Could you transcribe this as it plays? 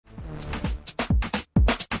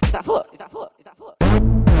that foot? Is that foot? Is that foot?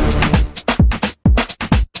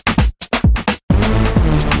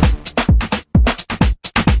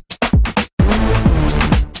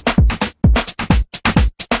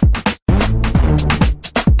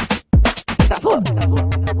 Is that foot? Is that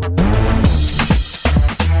foot?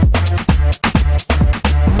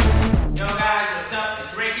 Yo guys, what's up?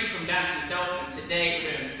 It's Rikki from STOMP, and today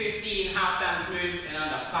we're doing 15 house dance moves in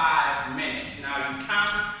under 5 minutes. Now you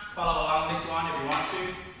can follow along this one if you want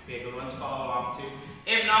to. Be a good one to follow along to.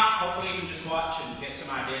 If not, hopefully you can just watch and get some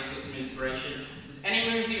ideas, get some inspiration. If there's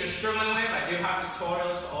any moves that you're struggling with, I do have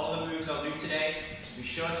tutorials for all the moves I'll do today. So be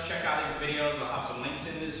sure to check out the videos. I'll have some links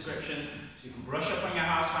in the description so you can brush up on your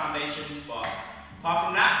house foundations. But apart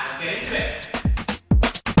from that, let's get into it.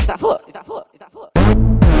 Is that foot? Is that foot? Is that foot?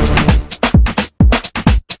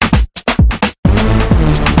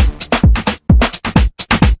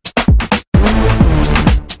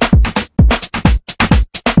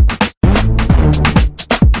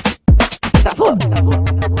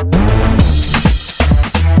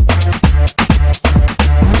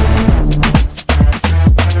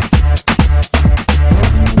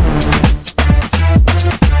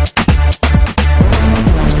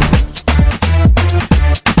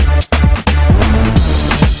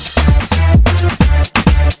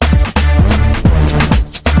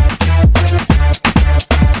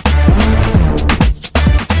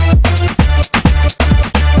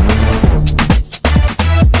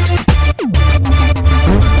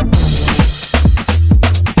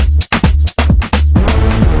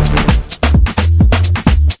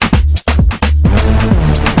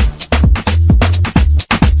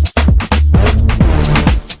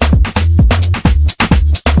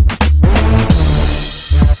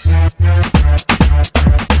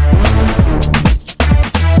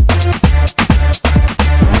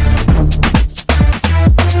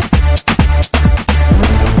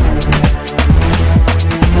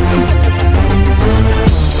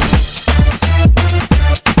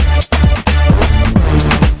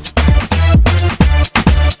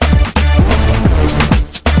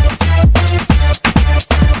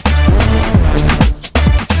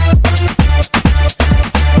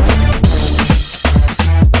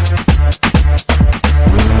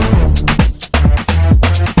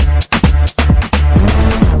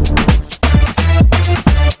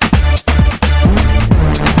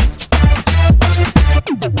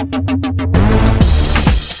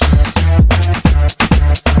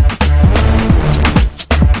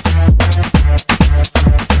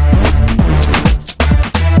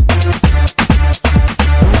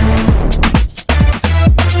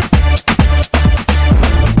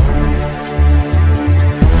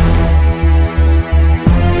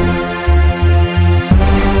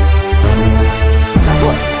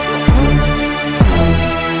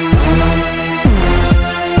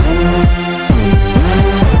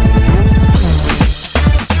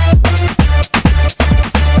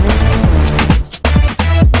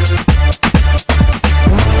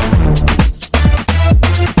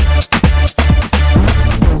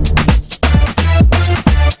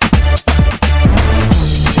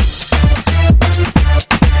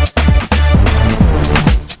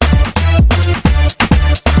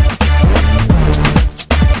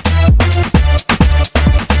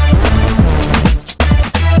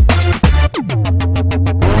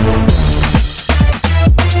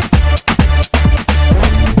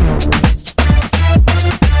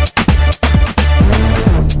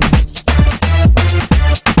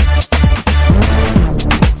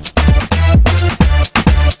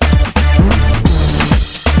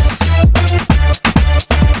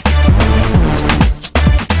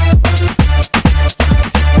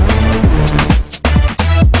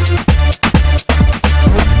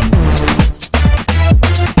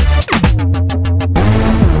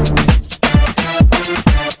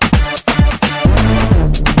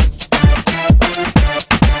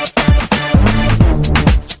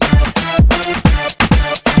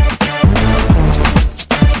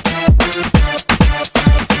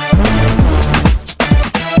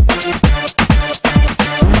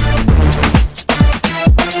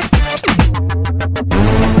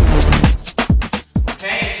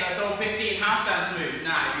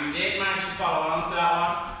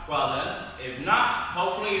 If not,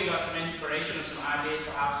 hopefully you got some inspiration and some ideas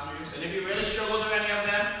for house moves. And if you really struggle with any of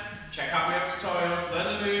them, check out my other tutorials,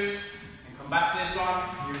 learn the moves, and come back to this one,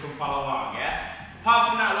 you can follow along, yeah? Apart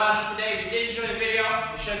from that, well done today. If you did enjoy the video,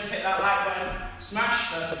 be sure to hit that like button, smash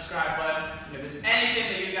that subscribe button, and if there's anything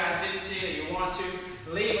that you guys didn't see that you want to,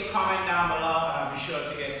 leave a comment down below and I'll be sure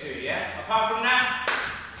to get to it, yeah? Apart from that,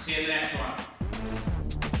 see you in the next one.